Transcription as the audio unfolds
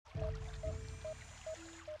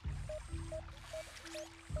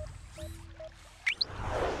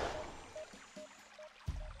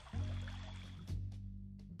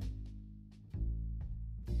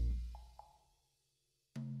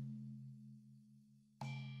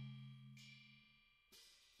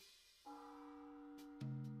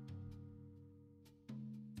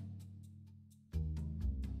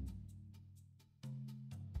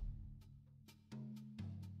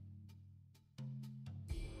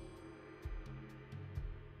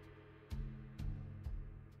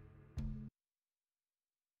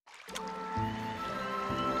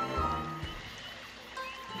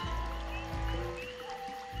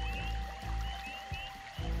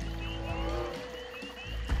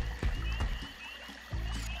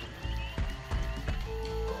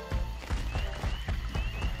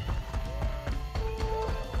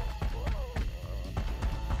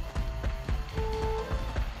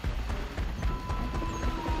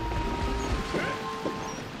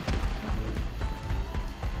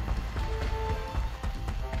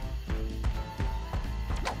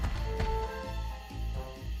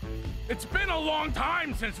It's been a long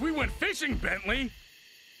time since we went fishing, Bentley.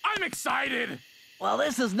 I'm excited. Well,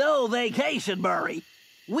 this is no vacation, Murray.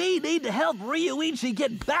 We need to help Ryuichi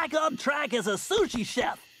get back on track as a sushi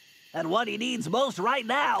chef. And what he needs most right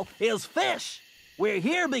now is fish. We're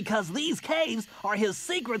here because these caves are his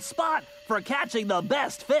secret spot for catching the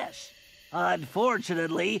best fish.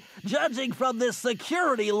 Unfortunately, judging from this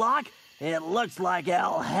security lock, it looks like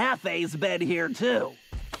El Jefe's been here too.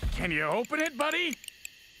 Can you open it, buddy?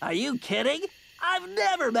 Are you kidding? I've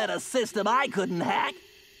never met a system I couldn't hack.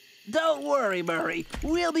 Don't worry, Murray.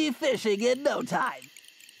 We'll be fishing in no time.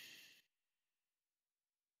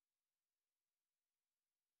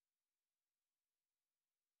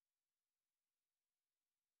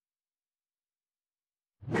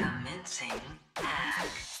 Commencing hack.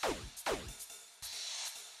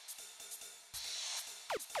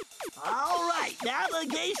 All right,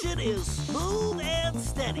 navigation is smooth and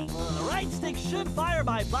steady. The right stick should fire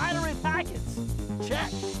my binary packets.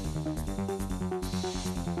 Check.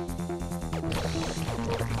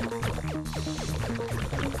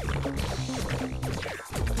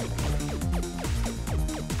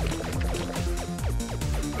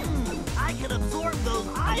 I can absorb those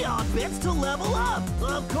ion bits to level up.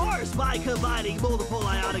 Of course, by combining multiple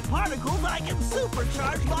ionic particles, I can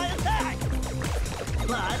supercharge my attack.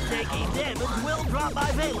 But taking damage will drop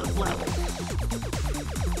my valence level.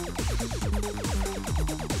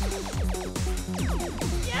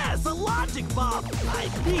 Yes, a logic bomb! I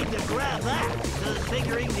need to grab that.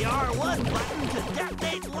 Configuring the R1 button to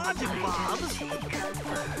detonate logic bombs.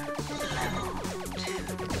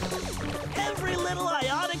 Every little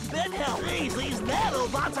ionic bit helps. Jeez, these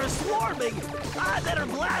nanobots are swarming. I better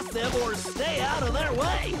blast them or stay out of their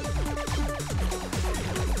way.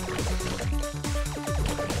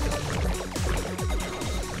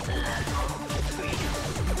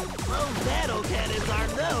 Those nano cannons are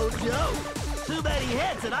no joke. Too many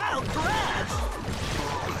hits and I'll crash.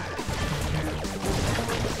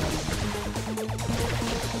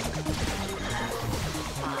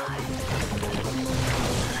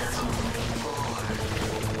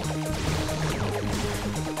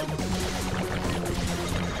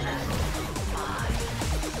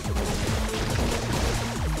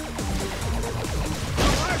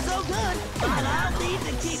 So good, but I'll need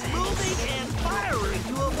to keep moving and firing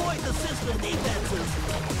to avoid the system defenses.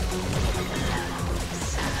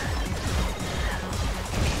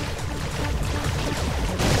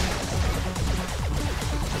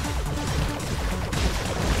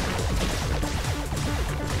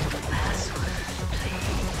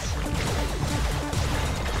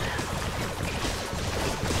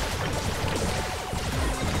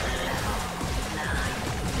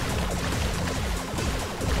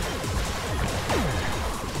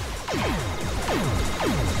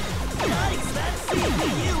 Yikes, that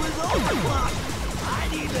CPU is overclocked. I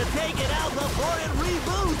need to take it out before it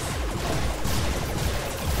reboots.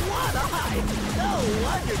 What eye? No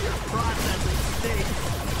wonder your processing stinks.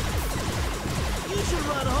 You should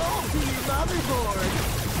run home to your motherboard.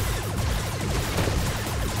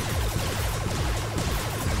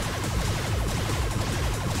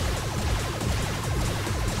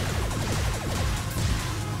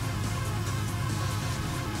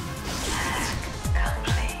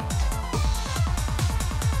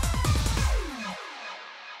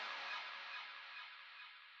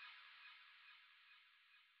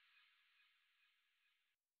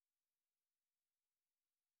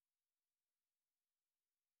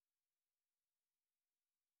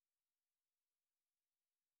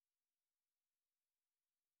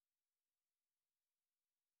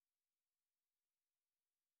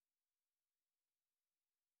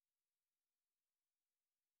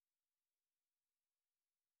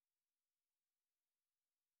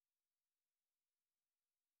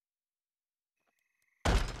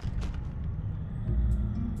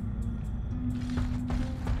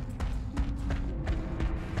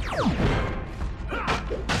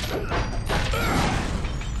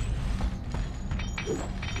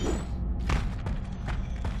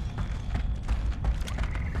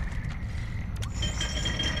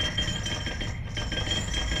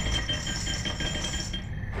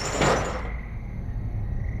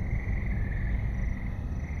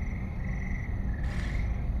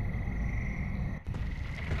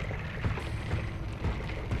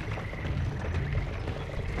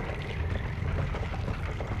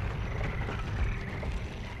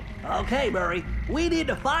 Okay, Murray, we need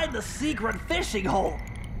to find the secret fishing hole.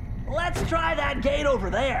 Let's try that gate over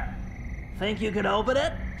there. Think you can open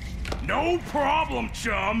it? No problem,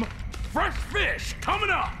 chum. Fresh fish coming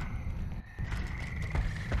up.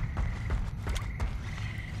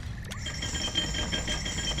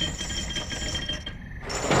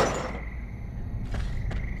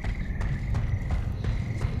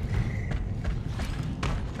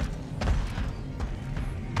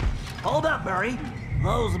 Hold up, Murray.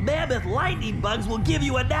 Those mammoth lightning bugs will give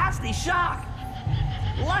you a nasty shock.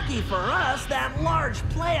 Lucky for us, that large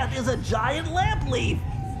plant is a giant lamp leaf.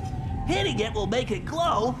 Hitting it will make it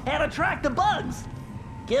glow and attract the bugs.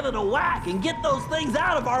 Give it a whack and get those things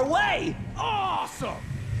out of our way. Awesome!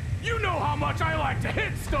 You know how much I like to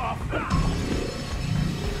hit stuff!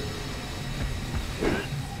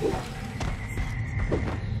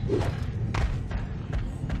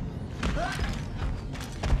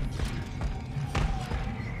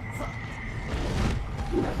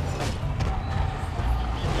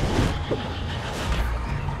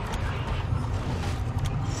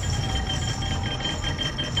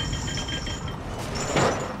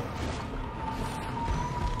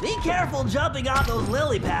 Be careful jumping on those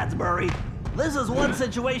lily pads, Murray. This is one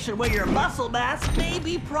situation where your muscle mass may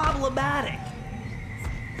be problematic.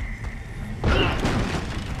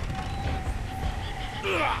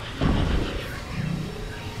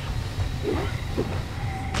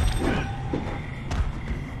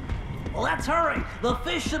 Well, let's hurry. The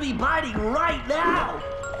fish should be biting right now.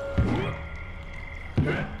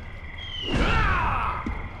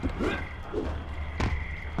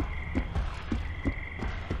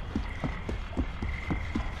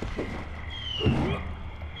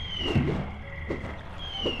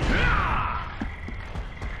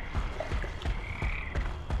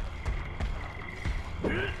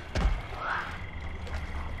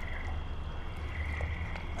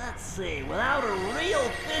 Let's see, without a real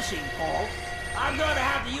fishing pole, I'm going to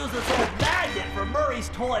have to use this old magnet from Murray's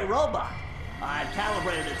toy robot. I've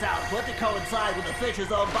calibrated its output to coincide with the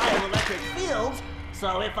fish's own bioelectric fields,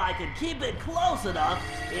 so if I can keep it close enough,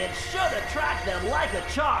 it should attract them like a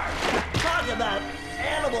charm. Talk about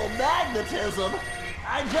animal magnetism.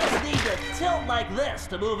 I just need to tilt like this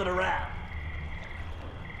to move it around.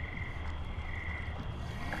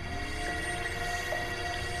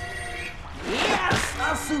 Yes,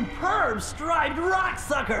 a superb striped rock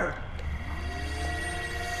sucker.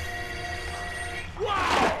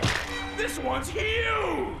 Wow! This one's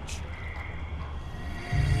huge!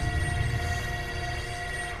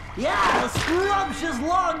 Yeah, a scrumptious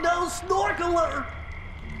long-nosed snorkeler.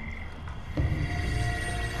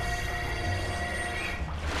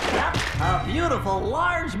 Yep, a beautiful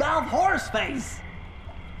largemouth horseface.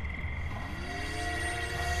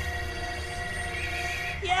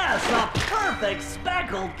 Yes, a perfect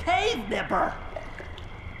speckled cave nipper.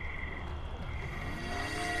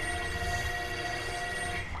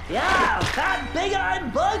 Yeah, a fat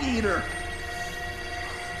big-eyed bug eater.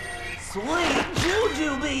 Sweet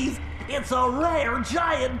jujubes! It's a rare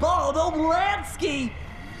giant bald old Lansky!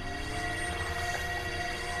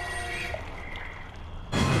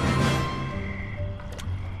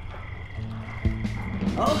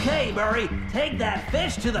 Okay, Murray, take that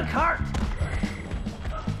fish to the cart.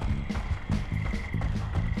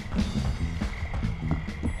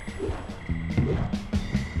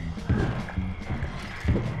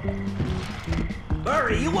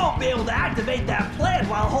 Murray, you won't be able to activate that plant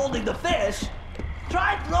while holding the fish.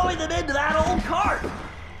 Try throwing them into that old cart.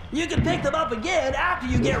 You can pick them up again after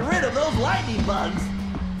you get rid of those lightning bugs.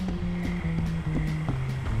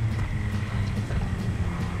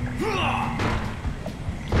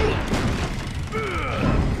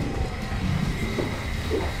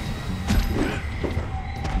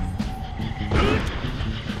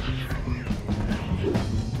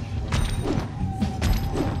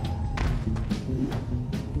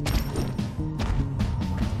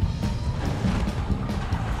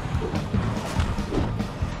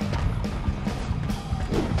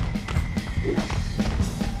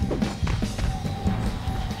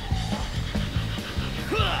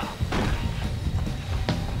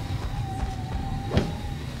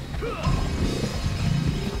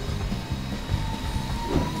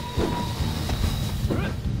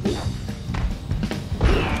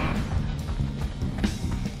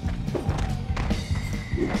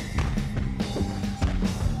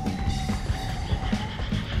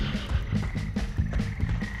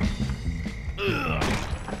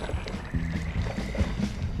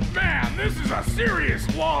 Man, this is a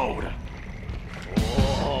serious load!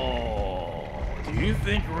 Oh, do you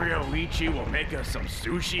think Ryoichi will make us some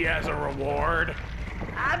sushi as a reward?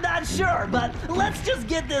 I'm not sure, but let's just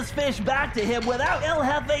get this fish back to him without El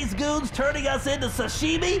Jefe's goons turning us into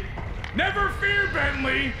sashimi. Never fear,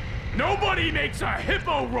 Bentley! Nobody makes a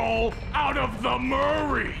hippo roll out of the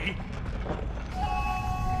Murray!